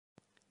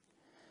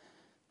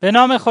به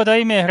نام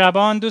خدای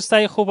مهربان.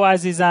 دوستای خوب و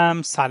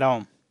عزیزم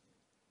سلام.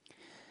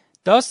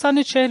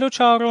 داستان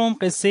 44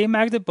 قصه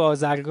مرد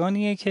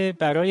بازرگانیه که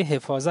برای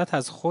حفاظت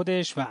از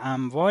خودش و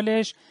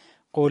اموالش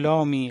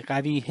غلامی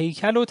قوی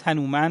هیکل و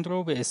تنومند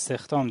رو به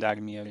استخدام در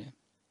میاره.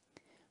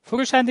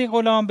 فروشنده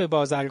غلام به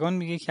بازرگان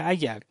میگه که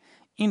اگر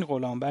این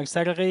غلام بر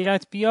سر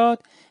غیرت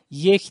بیاد،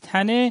 یک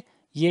تنه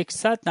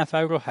 100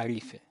 نفر رو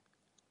حریفه.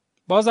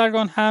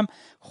 بازرگان هم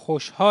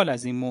خوشحال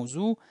از این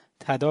موضوع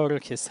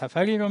تدارک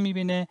سفری رو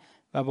میبینه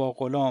و با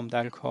غلام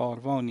در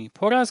کاروانی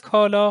پر از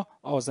کالا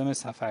عازم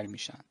سفر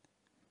میشن.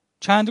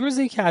 چند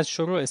روزی که از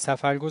شروع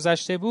سفر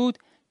گذشته بود،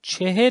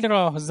 40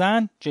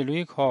 راهزن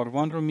جلوی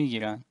کاروان رو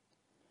میگیرن.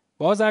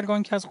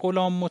 بازرگان که از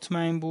غلام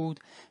مطمئن بود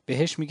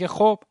بهش میگه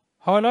خب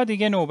حالا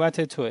دیگه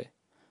نوبت توه.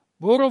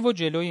 برو و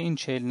جلوی این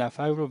 40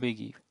 نفر رو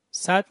بگیر.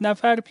 100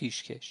 نفر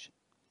پیشکش.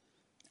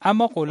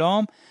 اما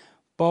غلام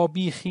با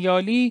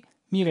بیخیالی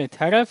میره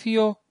طرفی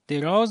و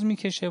دراز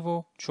میکشه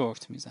و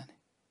چرت میزنه.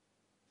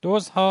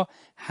 دزدها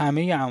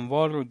همه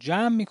اموال رو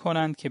جمع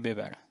میکنند که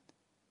ببرند.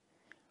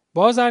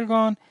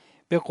 بازرگان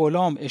به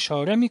غلام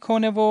اشاره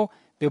میکنه و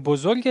به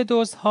بزرگ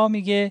دزدها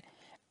میگه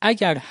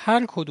اگر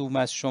هر کدوم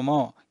از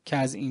شما که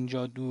از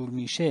اینجا دور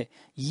میشه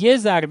یه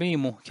ضربه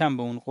محکم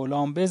به اون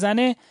غلام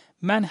بزنه،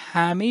 من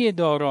همه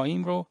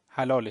داراییم رو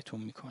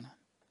حلالتون میکنم.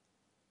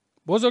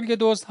 بزرگ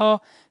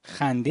دزدها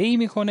خنده‌ای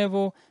میکنه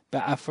و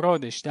به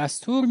افرادش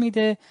دستور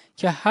میده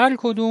که هر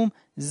کدوم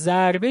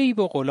ضربه‌ای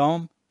به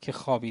غلام که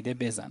خوابیده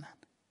بزنن.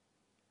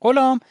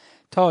 غلام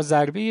تا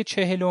ضربه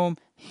 40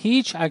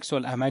 هیچ عکس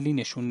العملی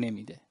نشون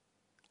نمیده.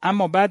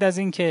 اما بعد از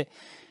اینکه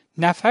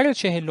نفر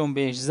 40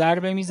 بهش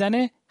ضربه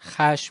میزنه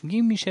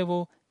خشمگین میشه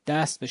و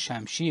دست به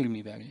شمشیر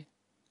میبره.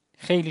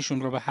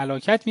 خیلیشون رو به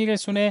هلاکت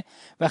میرسونه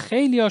و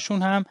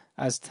خیلیاشون هم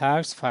از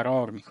ترس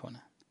فرار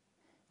میکنن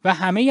و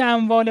همه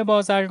اموال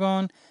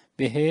بازرگان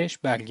بهش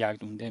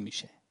برگردونده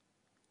میشه.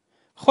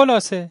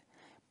 خلاصه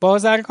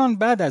بازرگان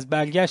بعد از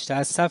برگشت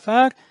از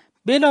سفر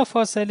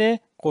بلافاصله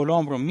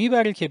غلام رو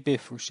میبره که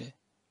بفروشه.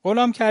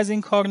 غلام که از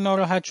این کار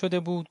ناراحت شده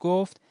بود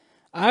گفت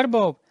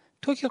ارباب،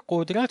 تو که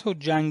قدرت و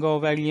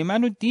جنگاوری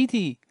منو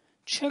دیدی،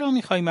 چرا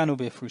میخوای منو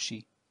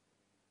بفروشی؟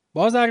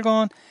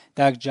 بازرگان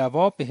در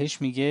جواب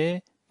بهش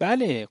میگه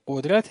بله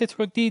قدرتت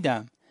رو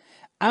دیدم،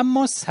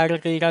 اما سر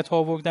غیرت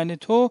آوردن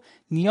تو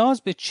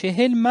نیاز به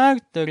 40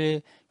 مرد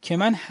داره که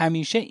من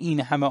همیشه این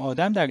همه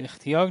آدم در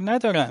اختیار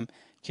ندارم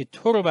که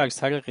تو رو بر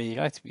سر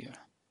غیرت بیارم.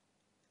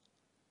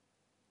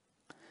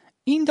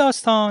 این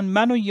داستان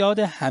منو یاد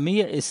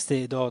همه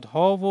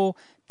استعدادها و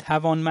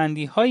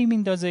توانمندی‌هایی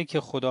میندازه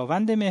که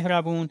خداوند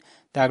مهربون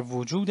در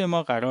وجود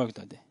ما قرار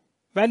داده.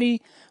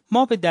 ولی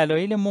ما به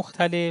دلایل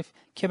مختلف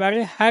که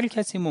برای هر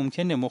کسی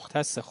ممکنه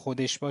مختص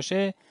خودش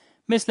باشه،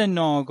 مثل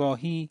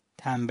ناآگاهی،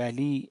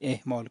 تنبلی،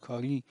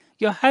 اهمالکاری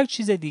یا هر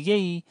چیز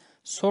دیگه‌ای،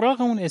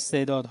 سراغ اون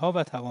استعدادها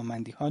و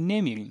توانمندی‌ها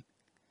نمیریم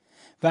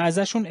و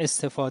ازشون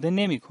استفاده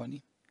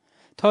نمی‌کنیم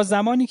تا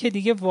زمانی که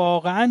دیگه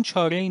واقعاً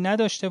چاره‌ای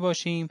نداشته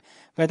باشیم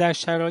و در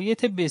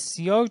شرایط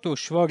بسیار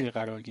دشواری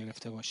قرار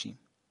گرفته باشیم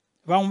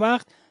و اون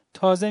وقت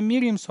تازه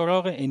میریم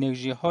سراغ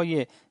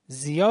انرژی‌های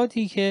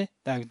زیادی که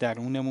در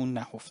درونمون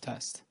نهفته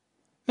است.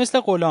 مثل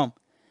غلام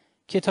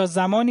که تا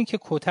زمانی که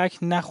کتک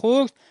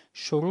نخورد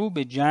شروع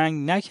به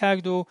جنگ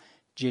نکرد و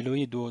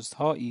جلوی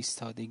دزدها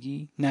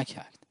ایستادگی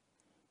نکرد،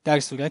 در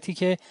صورتی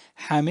که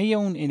همه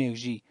اون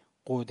انرژی،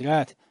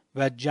 قدرت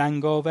و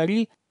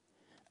جنگاوری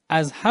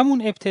از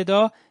همون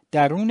ابتدا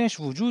درونش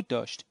وجود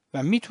داشت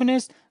و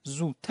میتونست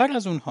زودتر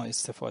از اونها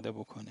استفاده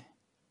بکنه.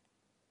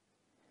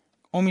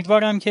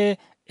 امیدوارم که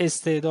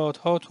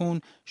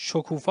استعدادهاتون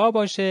شکوفا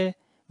باشه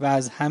و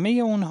از همه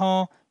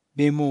اونها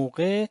به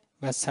موقع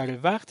و سر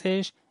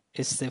وقتش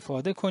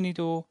استفاده کنید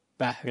و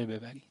بهره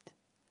ببرید.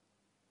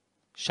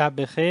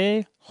 شب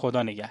بخیر،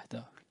 خدا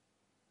نگهدار.